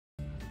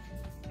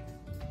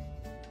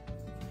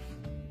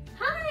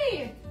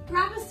Hey,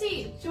 grab a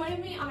seat.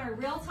 Join me on our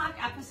Real Talk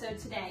episode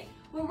today,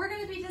 where we're going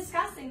to be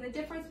discussing the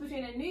difference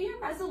between a New Year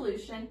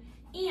resolution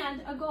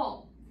and a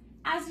goal.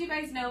 As you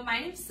guys know, my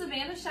name is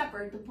Savannah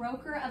Shepard, the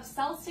broker of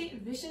Sell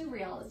State Vision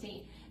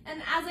Realty.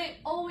 And as I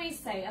always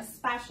say,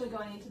 especially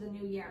going into the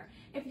new year,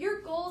 if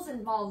your goals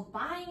involve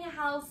buying a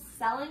house,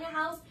 selling a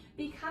house,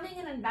 becoming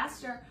an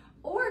investor,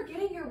 or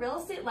getting your real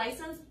estate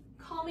license,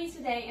 call me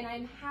today and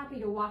I'm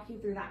happy to walk you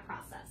through that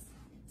process.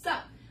 So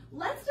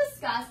let's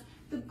discuss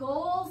the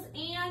goals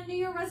and New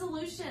Year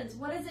resolutions.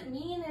 What does it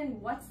mean and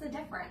what's the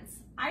difference?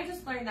 I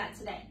just learned that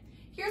today.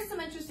 Here's some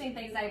interesting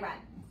things I read.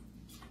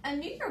 A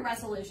New Year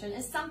resolution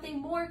is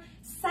something more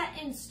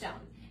set in stone.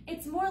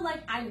 It's more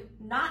like I'm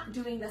not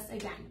doing this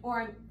again,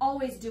 or I'm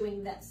always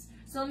doing this.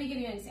 So let me give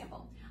you an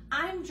example.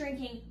 I'm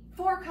drinking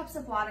 4 cups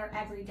of water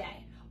every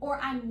day, or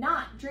I'm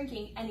not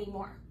drinking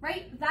anymore,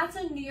 right? That's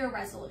a New Year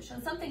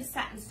resolution, something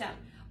set in stone,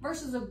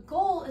 versus a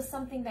goal is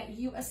something that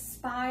you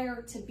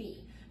aspire to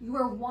be. You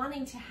are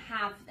wanting to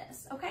have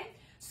this, okay?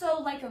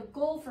 So like a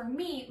goal for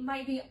me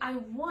might be I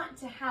want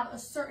to have a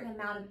certain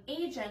amount of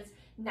agents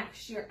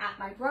next year at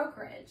my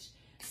brokerage.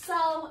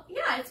 So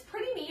yeah, it's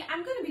pretty neat.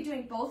 I'm going to be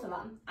doing both of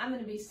them. I'm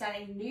going to be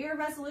setting New Year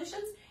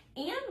resolutions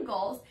and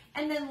goals.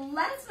 And then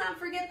let's not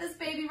forget this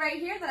baby right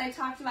here that I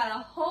talked about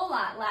a whole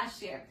lot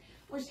last year,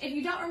 which if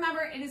you don't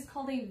remember, it is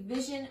called a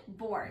vision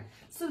board.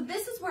 So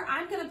this is where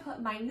I'm going to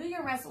put my New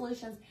Year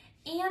resolutions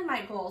and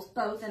my goals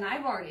both, and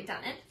I've already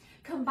done it.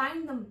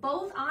 Combine them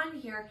both on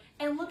here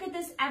and look at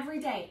this every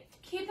day.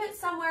 Keep it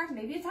somewhere.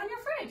 Maybe it's on your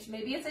fridge.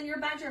 Maybe it's in your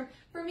bedroom.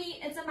 For me,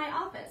 it's in my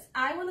office.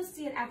 I want to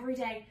see it every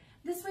day.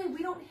 This way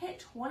we don't hit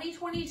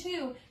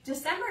 2022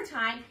 December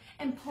time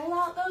and pull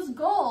out those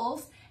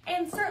goals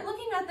and start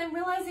looking at them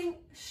realizing,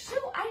 shoot,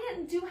 I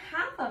didn't do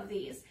half of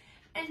these.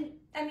 And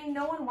I mean,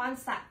 no one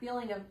wants that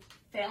feeling of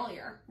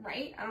failure,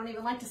 right? I don't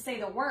even like to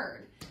say the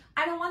word.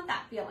 I don't want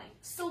that feeling.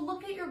 So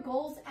look at your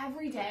goals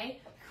every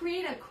day.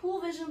 Create a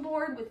cool vision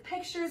board with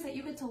pictures that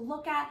you get to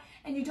look at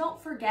and you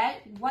don't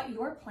forget what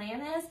your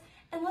plan is.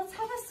 And let's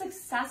have a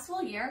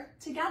successful year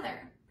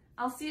together.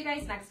 I'll see you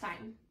guys next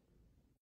time.